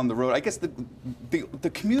year down the road? I guess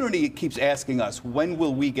the community keeps asking us, when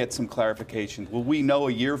will we get some clarification? Will we know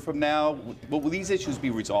a year from now? Will these issues be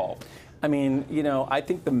resolved? I mean, I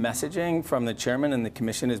think the messaging from the chairman and the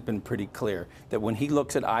commission has been pretty clear that when he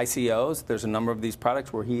looks at ICOs, there's a number of these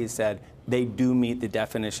products where he has said they do meet the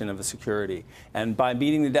definition of a security. And by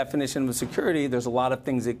meeting the definition of a security, there's a lot of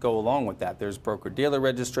things that go along with that. There's broker-dealer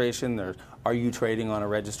registration. Are you trading on a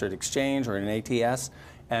registered exchange or an ATS?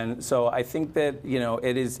 And so I think that,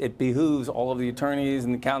 it behooves all of the attorneys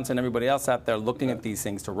and accountants and everybody else out there looking at these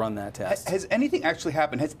things to run that test. Has anything actually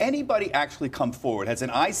happened? Has anybody actually come forward? Has an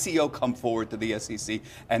ICO come forward to the SEC,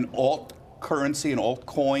 an alt currency, an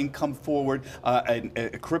altcoin come forward,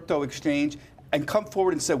 a crypto exchange, and come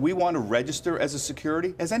forward and said, we want to register as a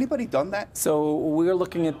security? Has anybody done that? So we're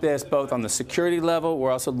looking at this both on the security level.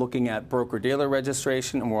 We're also looking at broker-dealer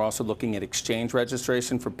registration, and we're also looking at exchange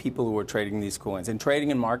registration for people who are trading these coins. In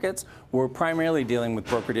trading in markets, we're primarily dealing with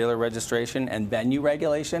broker-dealer registration and venue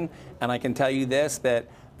regulation. And I can tell you this, that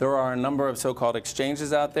there are a number of so-called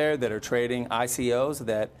exchanges out there that are trading ICOs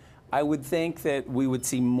that I would think that we would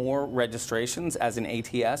see more registrations as an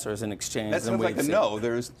ATS or as an exchange. That sounds like a no.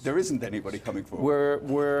 There isn't anybody coming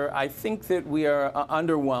forward. I think that we are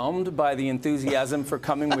underwhelmed by the enthusiasm for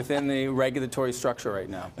coming within the regulatory structure right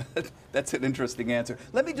now. That's an interesting answer.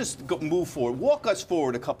 Let me just move forward. Walk us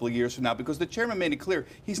forward a couple of years from now, because the chairman made it clear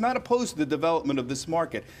he's not opposed to the development of this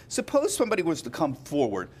market. Suppose somebody was to come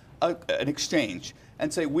forward, an exchange,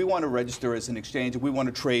 and say, we want to register as an exchange, and we want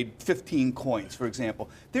to trade 15 coins, for example.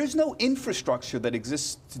 There's no infrastructure that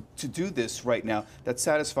exists to do this right now that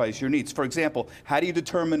satisfies your needs. For example, how do you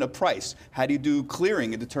determine a price? How do you do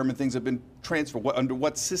clearing and determine things have been transferred? Under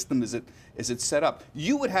what system is it set up?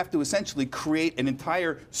 You would have to essentially create an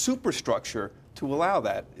entire superstructure to allow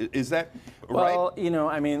that. Is that right? Well,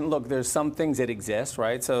 look, there's some things that exist,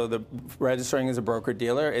 right? So the registering as a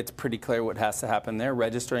broker-dealer, it's pretty clear what has to happen there.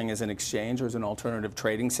 Registering as an exchange or as an alternative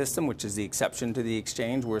trading system, which is the exception to the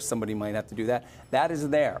exchange where somebody might have to do that, that is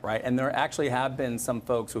there, right? And there actually have been some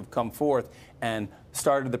folks who have come forth and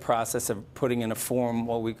started the process of putting in a form,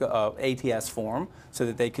 ATS form, so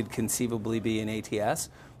that they could conceivably be an ATS.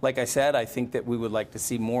 Like I said, I think that we would like to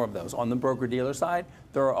see more of those. On the broker-dealer side,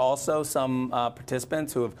 there are also some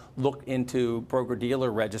participants who have looked into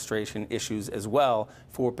broker-dealer registration issues as well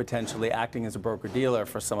for potentially acting as a broker-dealer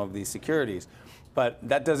for some of these securities. But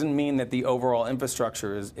that doesn't mean that the overall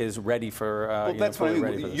infrastructure is ready for. Well, that's what I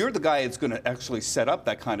mean. You're the guy that's going to actually set up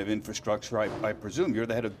that kind of infrastructure, I presume. You're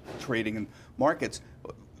the head of trading and markets.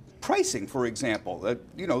 Pricing, for example,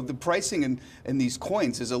 the pricing in these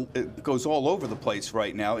coins it goes all over the place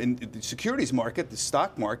right now. In the securities market, the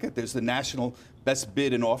stock market, there's the national best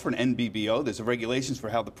bid and offer, an NBBO. There's the regulations for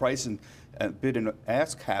how the price and bid and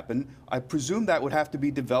ask happen. I presume that would have to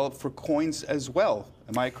be developed for coins as well.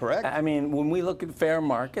 Am I correct? I mean, when we look at fair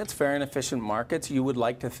markets, fair and efficient markets, you would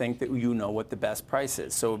like to think that you know what the best price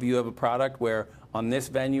is. So if you have a product where on this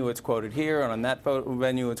venue it's quoted here, and on that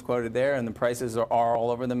venue it's quoted there, and the prices are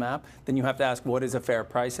all over the map, then you have to ask what is a fair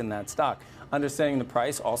price in that stock. Understanding the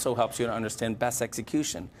price also helps you to understand best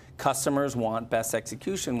execution. Customers want best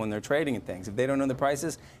execution when they're trading in things. If they don't know the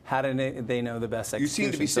prices, how do they know the best execution? You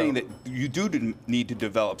seem to be saying that you do need to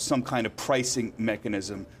develop some kind of pricing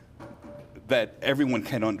mechanism that everyone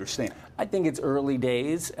can understand. I think it's early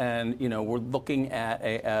days, and we're looking at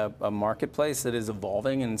a marketplace that is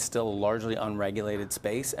evolving and still a largely unregulated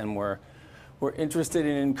space, and we're interested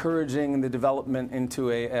in encouraging the development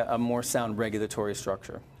into a more sound regulatory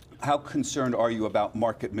structure. How concerned are you about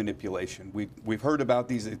market manipulation? We've heard about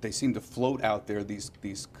these. They seem to float out there,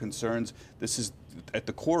 these concerns. This is at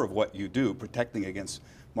the core of what you do, protecting against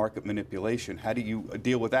market manipulation. How do you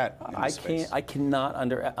deal with that in this space? I cannot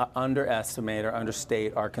underestimate or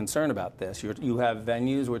understate our concern about this. You have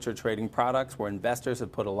venues which are trading products where investors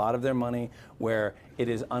have put a lot of their money, where it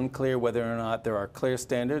is unclear whether or not there are clear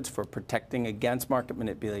standards for protecting against market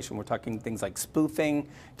manipulation. We're talking things like spoofing,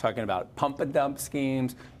 talking about pump and dump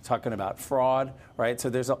schemes, talking about fraud, right? So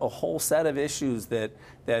there's a whole set of issues that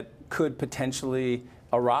could potentially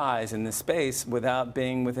arise in this space without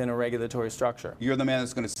being within a regulatory structure. You're the man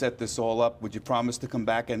that's going to set this all up. Would you promise to come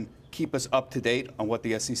back and keep us up to date on what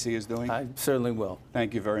the SEC is doing? I certainly will.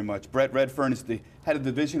 Thank you very much. Brett Redfern is the head of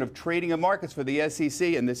the Division of Trading and Markets for the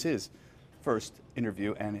SEC, and this is first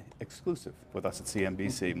interview and exclusive with us at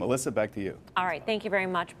CNBC. Melissa, back to you. All right. Thank you very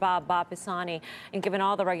much, Bob Pisani. And given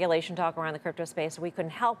all the regulation talk around the crypto space, we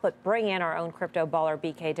couldn't help but bring in our own crypto baller,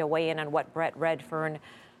 BK, to weigh in on what Brett Redfern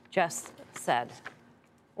just said.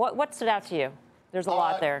 What stood out to you? There's a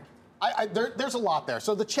lot there. There's a lot there.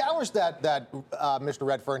 So the challenge that Mr.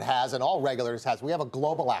 Redfern has and all regulators has, we have a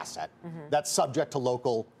global asset that's subject to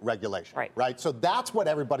local regulation, right? So that's what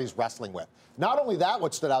everybody's wrestling with. Not only that,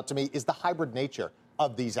 what stood out to me is the hybrid nature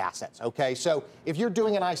of these assets, okay? So if you're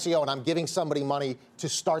doing an ICO and I'm giving somebody money to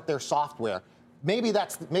start their software, maybe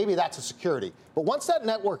that's a security. But once that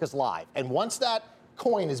network is live and once that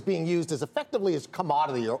coin is being used as effectively as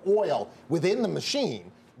commodity or oil within the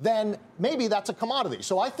machine, then maybe that's a commodity.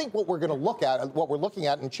 So I think what we're looking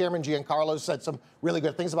at, and Chairman Giancarlo said some really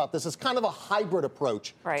good things about this, is kind of a hybrid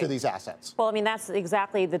approach to these assets. Well, I mean, that's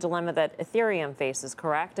exactly the dilemma that Ethereum faces,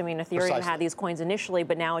 correct? I mean, Ethereum had these coins initially,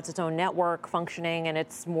 but now it's its own network functioning, and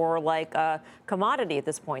it's more like a commodity at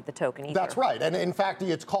this point, the token Ether. That's right. And in fact,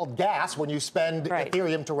 it's called gas when you spend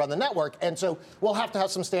Ethereum to run the network. And so we'll have to have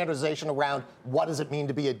some standardization around what does it mean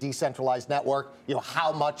to be a decentralized network? You know,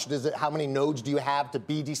 how many nodes do you have to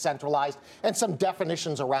be decentralized, and some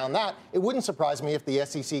definitions around that. It wouldn't surprise me if the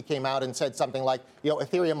SEC came out and said something like,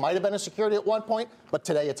 Ethereum might have been a security at one point, but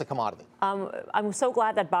today it's a commodity. I'm so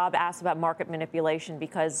glad that Bob asked about market manipulation,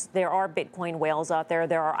 because there are Bitcoin whales out there.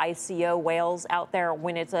 There are ICO whales out there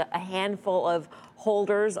when it's a handful of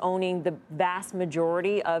holders owning the vast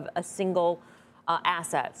majority of a single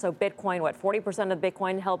asset. So Bitcoin, 40% of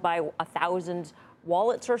Bitcoin held by 1,000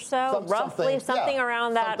 wallets or so, roughly something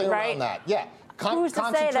around that, something right? Around that, yeah. Who's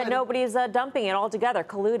to say that nobody's dumping it all together,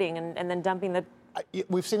 colluding, and then dumping the...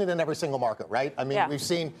 We've seen it in every single market, right? I mean, we've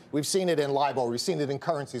seen it in LIBOR, we've seen it in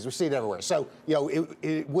currencies, we've seen it everywhere. So,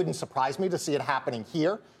 it wouldn't surprise me to see it happening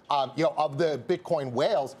here. Of the Bitcoin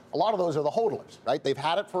whales, a lot of those are the hodlers, right? They've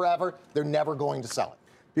had it forever. They're never going to sell it.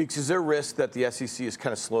 Because is there risk that the SEC is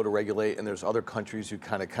kind of slow to regulate, and there's other countries who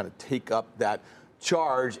kind of take up that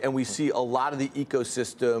charge, and we see a lot of the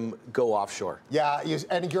ecosystem go offshore? Yeah,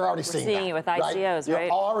 and you're already seeing that. We're seeing it with ICOs, right?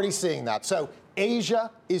 You're already seeing that. So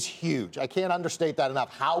Asia is huge. I can't understate that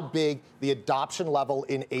enough, how big the adoption level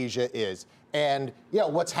in Asia is. And,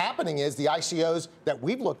 what's happening is the ICOs that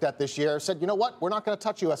we've looked at this year said, you know what, we're not going to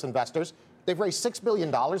touch U.S. investors. They've raised $6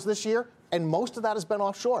 billion this year, and most of that has been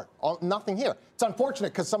offshore. Nothing here. It's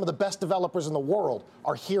unfortunate because some of the best developers in the world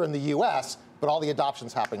are here in the U.S., but all the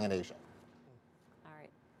adoption's happening in Asia.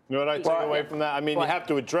 You know what I take away from that? I mean, you have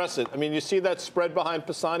to address it. I mean, you see that spread behind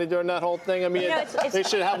Pisani during that whole thing? I mean, they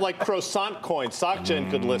should have like croissant coins.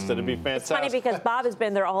 SocGen could list it. It'd be fantastic. It's funny because Bob has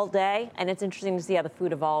been there all day, and it's interesting to see how the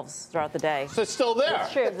food evolves throughout the day. So it's still there.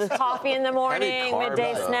 It's true. There's coffee in the morning,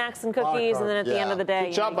 midday snacks and cookies, and then at the end of the day.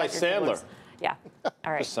 Good job by Sandler. Yeah.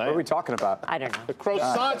 All right. What are we talking about? I don't know. The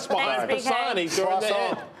croissants behind Pisani during the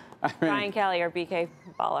end. Brian Kelly or BK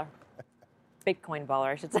Baller. Bitcoin baller,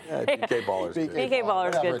 I should say. Yeah, BK baller's good. BK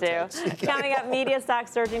baller's good, too. Coming up, media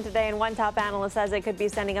stocks surging today, and one top analyst says it could be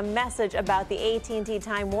sending a message about the AT&T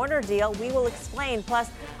Time Warner deal. We will explain.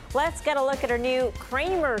 Plus, let's get a look at our new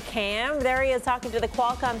Kramer cam. There he is talking to the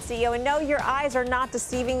Qualcomm CEO. And no, your eyes are not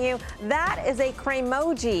deceiving you. That is a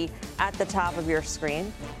Cramoji at the top of your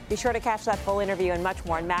screen. Be sure to catch that full interview and much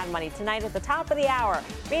more in Mad Money tonight at the top of the hour.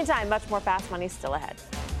 Meantime, much more Fast Money still ahead.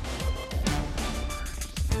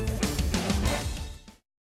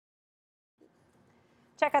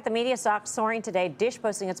 Check out the media stocks soaring today. Dish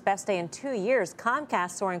posting its best day in 2 years.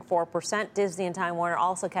 Comcast soaring 4%. Disney and Time Warner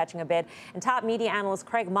also catching a bid. And top media analyst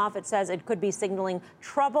Craig Moffett says it could be signaling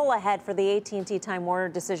trouble ahead for the AT&T Time Warner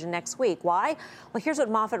decision next week. Why? Well, here's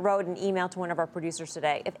what Moffett wrote in an email to one of our producers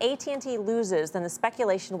today. If AT&T loses, then the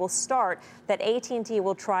speculation will start that AT&T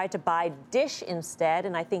will try to buy Dish instead,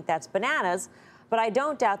 and I think that's bananas. But I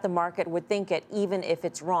don't doubt the market would think it, even if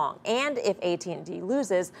it's wrong. And if AT&T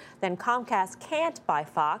loses, then Comcast can't buy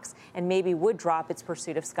Fox and maybe would drop its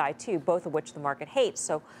pursuit of Sky too, both of which the market hates.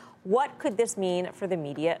 So what could this mean for the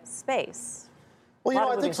media space?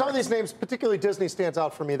 Well, I think some of these names, particularly Disney, stands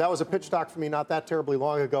out for me. That was a pitch stock for me not that terribly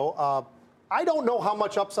long ago. I don't know how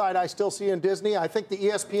much upside I still see in Disney. I think the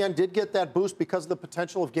ESPN did get that boost because of the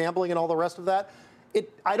potential of gambling and all the rest of that.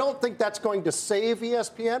 I don't think that's going to save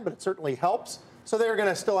ESPN, but it certainly helps. So they're going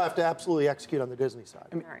to still have to absolutely execute on the Disney side.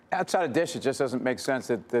 I mean, outside of Dish, it just doesn't make sense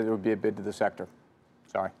that there would be a bid to the sector.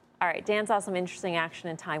 Sorry. All right, Dan saw some interesting action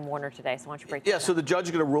in Time Warner today, so why don't you break that down? So the judge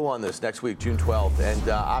is going to rule on this next week, June 12th, and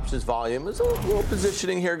options volume is a little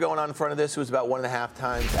positioning here going on in front of this. It was about 1.5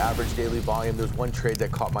 times average daily volume. There was one trade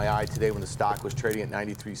that caught my eye today when the stock was trading at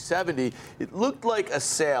 93.70. It looked like a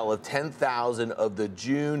sale of 10,000 of the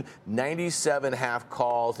June 97 half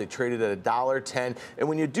calls. They traded at $1.10, and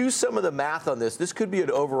when you do some of the math on this, this could be an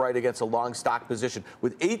overwrite against a long stock position.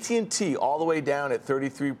 With AT&T all the way down at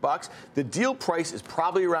 $33, the deal price is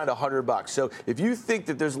probably around $100. So if you think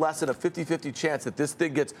that there's less than a 50-50 chance that this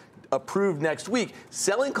thing gets approved next week,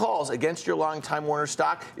 selling calls against your long Time Warner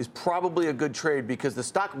stock is probably a good trade because the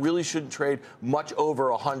stock really shouldn't trade much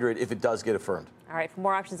over 100 if it does get affirmed. All right, for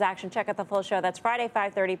more options action, check out the full show. That's Friday,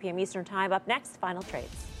 5:30 p.m. Eastern Time. Up next, final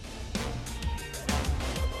trades.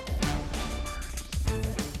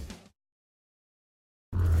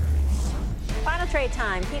 Final trade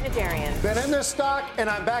time. Pete Najarian. Been in this stock, and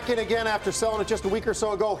I'm back in again after selling it just a week or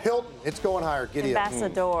so ago. Hilton, it's going higher. Giddy up.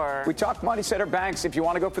 Ambassador. We talk money center banks. If you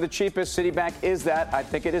want to go for the cheapest, Citibank is that. I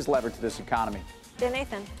think it is levered to this economy. Dan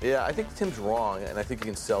Nathan. Yeah, I think Tim's wrong, and I think you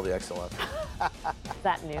can sell the XLF. Is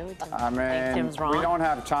that new? I mean, Tim's wrong. we don't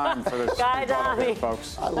have time for this, Guy Dami.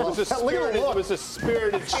 folks. It was a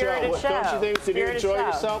spirited show. Don't you think? Did you enjoy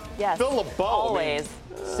yourself? Yes. Phil LeBeau. Always.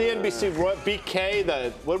 CNBC,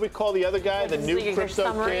 BK, what do we call the other guy? The new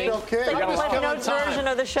crypto king. Okay. Like a Cliff Notes version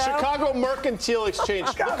of the show. Chicago Mercantile Exchange.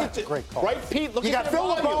 Great call. Right, Pete? Look you at got Phil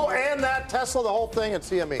LeBeau and that Tesla, the whole thing at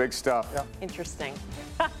CME. Big stuff. Yeah. Interesting.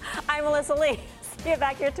 I'm Melissa Lee. See you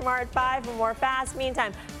back here tomorrow at 5 for more Fast.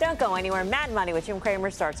 Meantime, don't go anywhere. Mad Money with Jim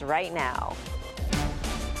Cramer starts right now.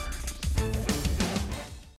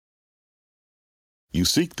 You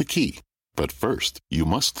seek the key, but first, you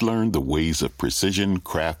must learn the ways of precision,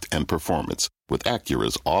 craft, and performance with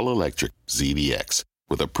Acura's all-electric ZDX.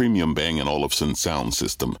 With a premium Bang & Olufsen sound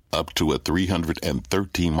system up to a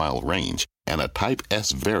 313-mile range and a Type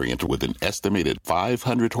S variant with an estimated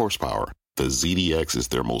 500 horsepower, the ZDX is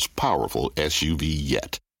their most powerful SUV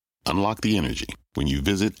yet. Unlock the energy when you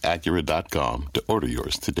visit Acura.com to order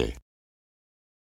yours today.